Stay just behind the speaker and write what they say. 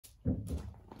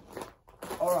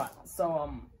Alright,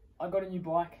 so I got a new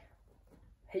bike.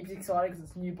 Heaps excited because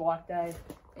it's new bike day.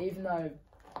 Even though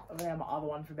I've been on my other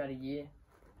one for about a year.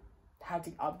 Had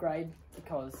to upgrade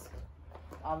because,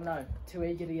 I don't know, too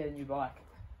eager to get a new bike.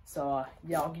 So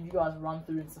yeah, I'll give you guys a run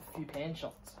through and a few pan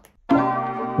shots.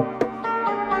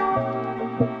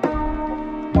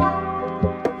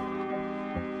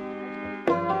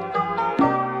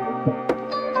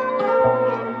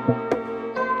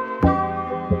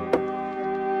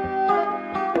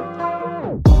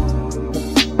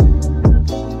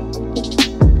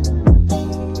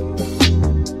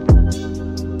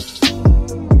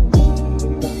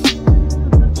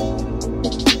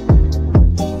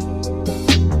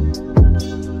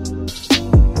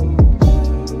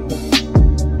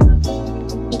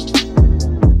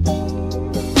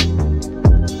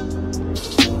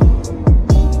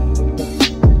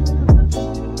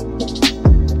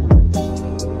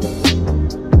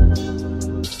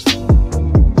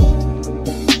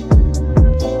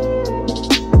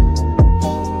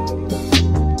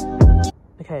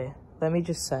 Okay, let me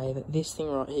just say that this thing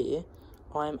right here,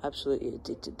 I am absolutely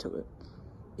addicted to it.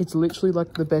 It's literally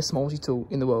like the best multi-tool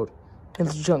in the world. And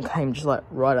this junk came just like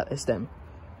right at the stem.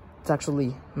 It's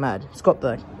actually mad. It's got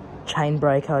the chain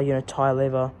breaker, you know, tie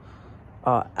lever,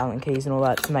 Allen keys and all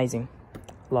that. It's amazing.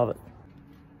 Love it.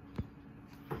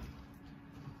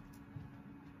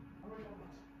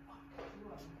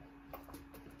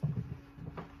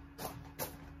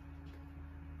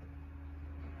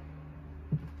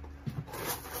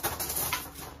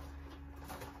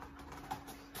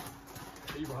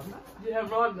 Are you riding that? Yeah, I'm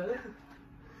riding it.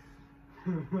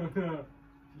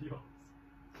 Yes.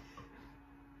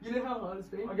 You know how hard it's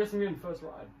been? I guess I'm getting first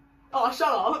ride. Oh, shut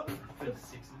up!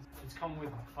 36s. It's come with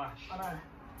a flash. I know.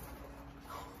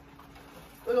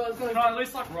 Look, I was going No, at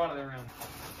least like ride it around.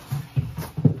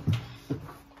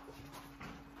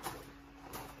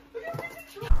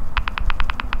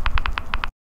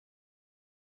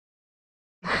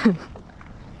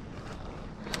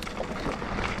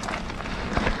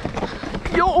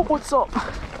 Yo, what's up?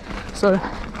 So,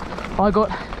 I got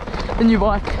the new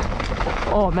bike.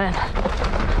 Oh man.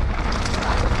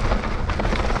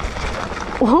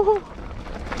 Whoa.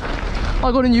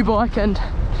 I got a new bike and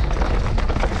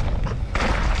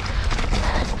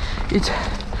it's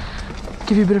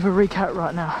give you a bit of a recap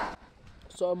right now.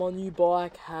 So my new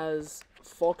bike has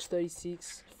Fox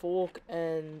 36 fork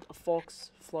and a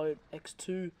Fox Float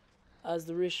X2 as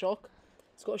the rear shock.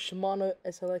 It's got Shimano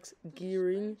SLX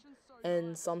gearing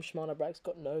and some Shimano brakes.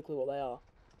 Got no clue what they are,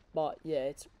 but yeah,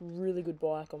 it's a really good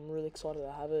bike. I'm really excited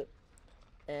to have it,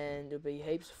 and it'll be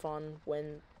heaps of fun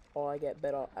when I get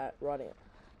better at riding it.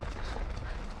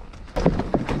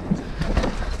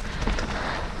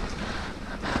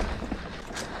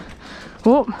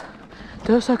 Well,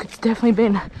 the circuit's definitely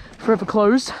been forever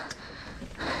closed.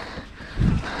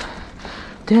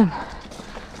 Damn.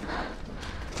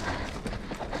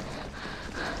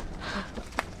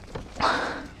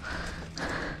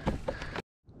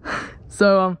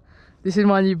 So this is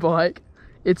my new bike.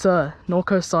 It's a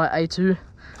Norco Sight A2,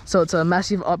 so it's a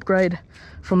massive upgrade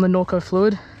from the Norco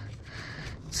Fluid.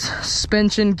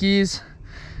 Suspension, gears,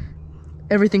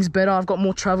 everything's better. I've got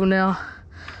more travel now,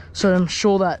 so I'm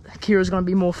sure that Kira's gonna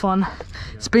be more fun.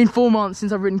 It's been 4 months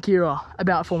since I've ridden Kira,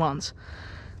 about 4 months.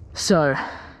 So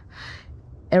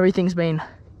everything's been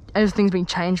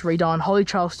changed, redone. Holy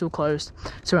Trail's still closed,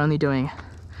 so we're only doing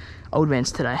Old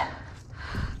Man's today.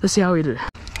 Let's see how we do.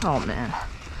 Oh man.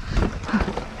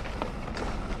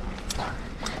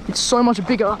 It's so much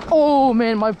bigger. Oh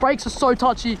man, my brakes are so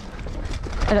touchy.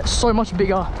 And it's so much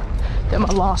bigger than my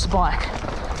last bike.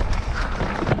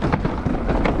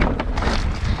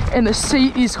 And the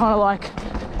seat is kind of like,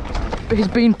 it's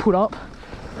been put up.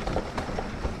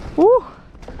 Woo!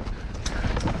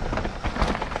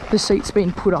 The seat's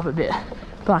been put up a bit,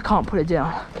 but I can't put it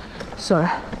down. So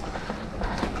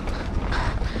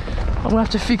I'm gonna have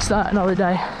to fix that another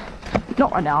day.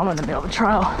 Not right now, I'm in the middle of a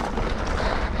trail.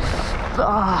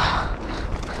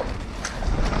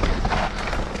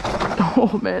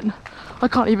 Oh man, I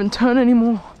can't even turn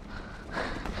anymore.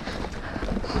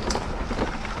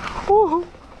 Ooh.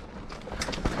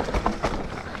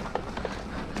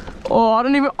 Oh, I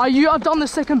don't even, I've done the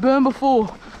second burn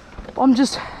before. I'm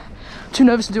just too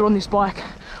nervous to do it on this bike.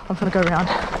 I'm gonna go around.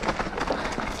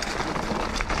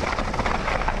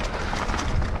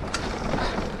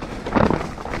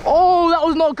 Oh, that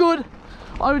was not good.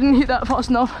 I didn't hit that fast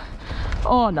enough.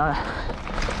 Oh no.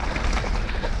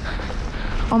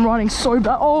 I'm riding so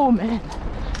bad. Oh man.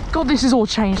 God, this has all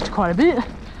changed quite a bit.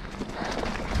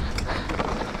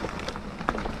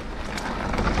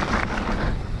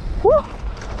 Woo.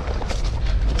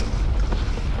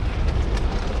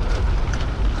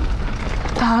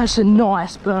 That's a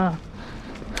nice burn.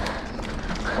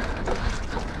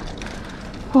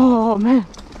 Oh man,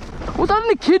 was that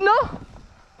an echidna?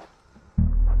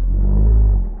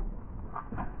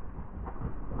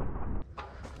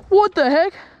 What the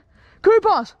heck?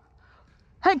 Cooper!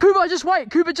 Hey Cooper, just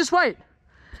wait. Cooper, just wait.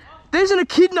 There's an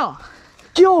echidna.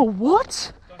 Yo,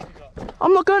 what?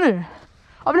 I'm not gonna.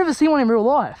 I've never seen one in real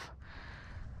life.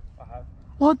 I have.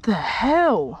 What the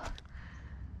hell?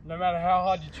 No matter how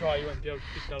hard you try, you won't be able to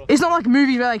pick that up. It's not like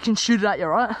movies where they can shoot it at you,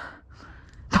 right?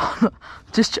 I'm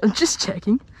just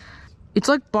checking. It's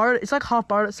like burrowed. It's like half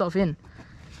burrowed itself in.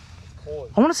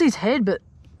 I want to see his head, but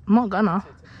I'm not gonna.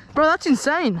 Bro, that's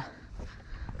insane.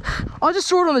 I just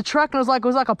saw it on the track and it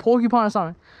was like a porcupine or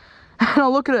something. And I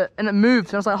look at it and it moved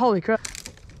and I was like, holy crap.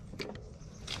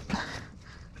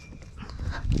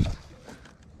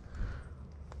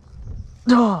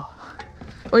 Oh,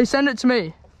 well, you send it to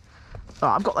me. Oh,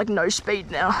 I've got like no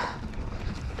speed now.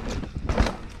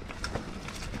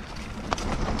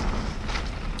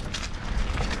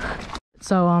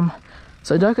 So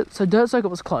Dirt Circuit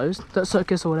was closed. Dirt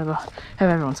Circus or whatever, how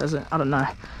everyone says it, I don't know.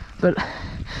 But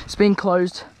it's been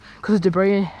closed because of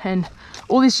debris and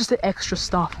all this just the extra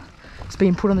stuff. It's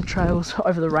been put on the trails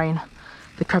over the rain,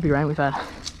 the crappy rain we've had.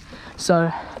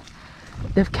 So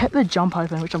they've kept the jump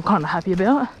open, which I'm kind of happy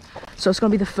about. So it's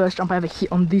gonna be the first jump I ever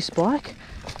hit on this bike.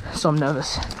 So I'm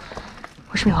nervous.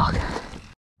 Wish me luck.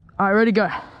 All right, ready to go.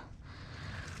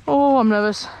 Oh, I'm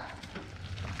nervous.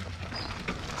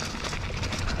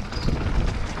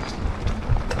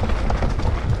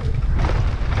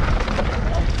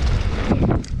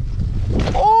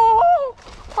 Oh,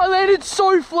 I landed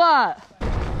so flat.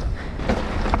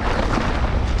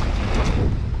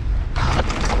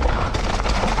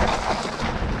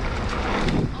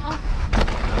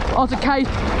 Oh, it's a case.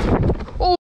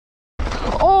 Oh,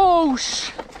 oh,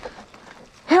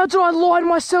 how did I line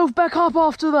myself back up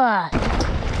after that?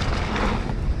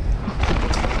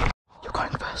 You're going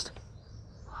first.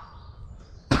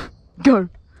 Go.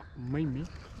 Maybe.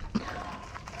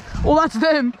 Oh, that's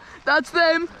them. That's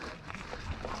them.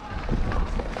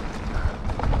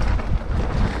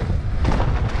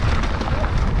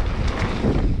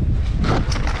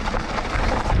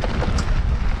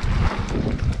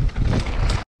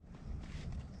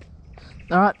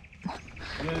 All right.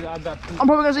 I'm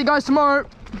probably gonna see you guys tomorrow.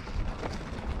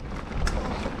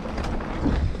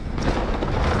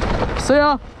 See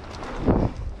ya.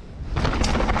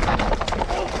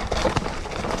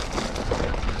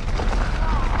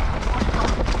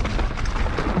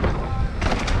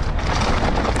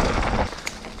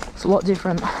 It's a lot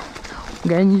different. I'm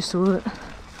getting used to it.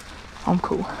 I'm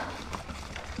cool.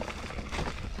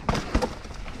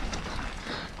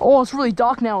 Oh, it's really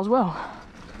dark now as well.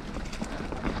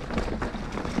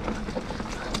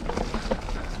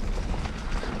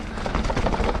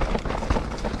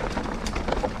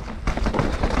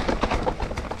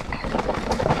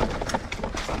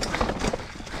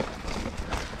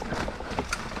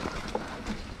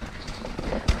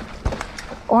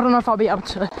 Oh, I don't know if I'll be able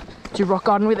to do rock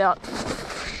garden without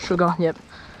sugar. Yep.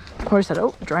 Where's that?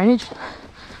 Oh, drainage.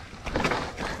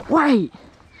 Wait.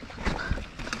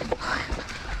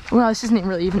 Well, this isn't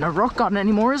really even a rock garden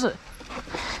anymore, is it?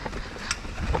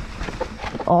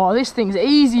 Oh, this thing's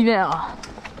easy now.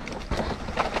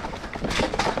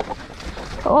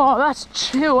 Oh, that's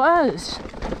chill as.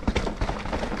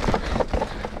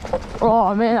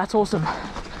 Oh man, that's awesome.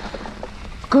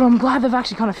 Good, I'm glad they've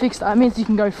actually kind of fixed that. It means you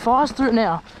can go fast through it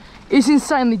now. It's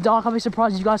insanely dark. I'll be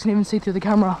surprised if you guys can even see through the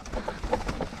camera.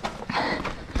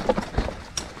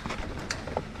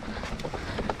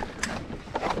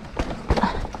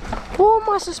 Oh,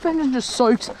 my suspension just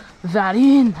soaked that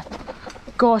in.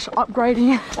 Gosh,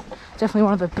 upgrading. Definitely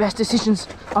one of the best decisions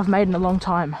I've made in a long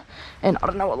time. And I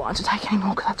don't know what line to take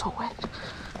anymore because that's all wet.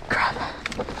 Crap.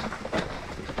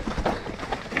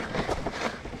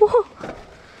 Woohoo.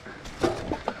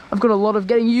 I've got a lot of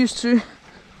getting used to.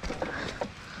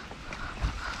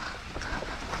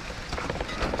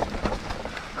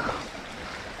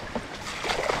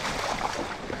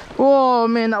 Oh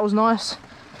man, that was nice.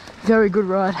 Very good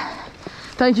ride.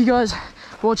 Thank you guys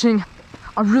for watching.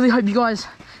 I really hope you guys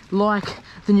like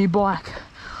the new bike.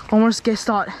 I want to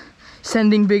start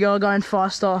sending bigger, going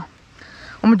faster. I'm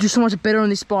gonna do so much better on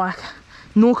this bike.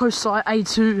 Norco Sight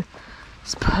A2.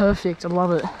 It's perfect. I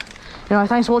love it. Anyway,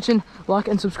 thanks for watching. Like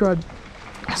and subscribe.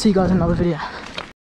 See you guys in another video.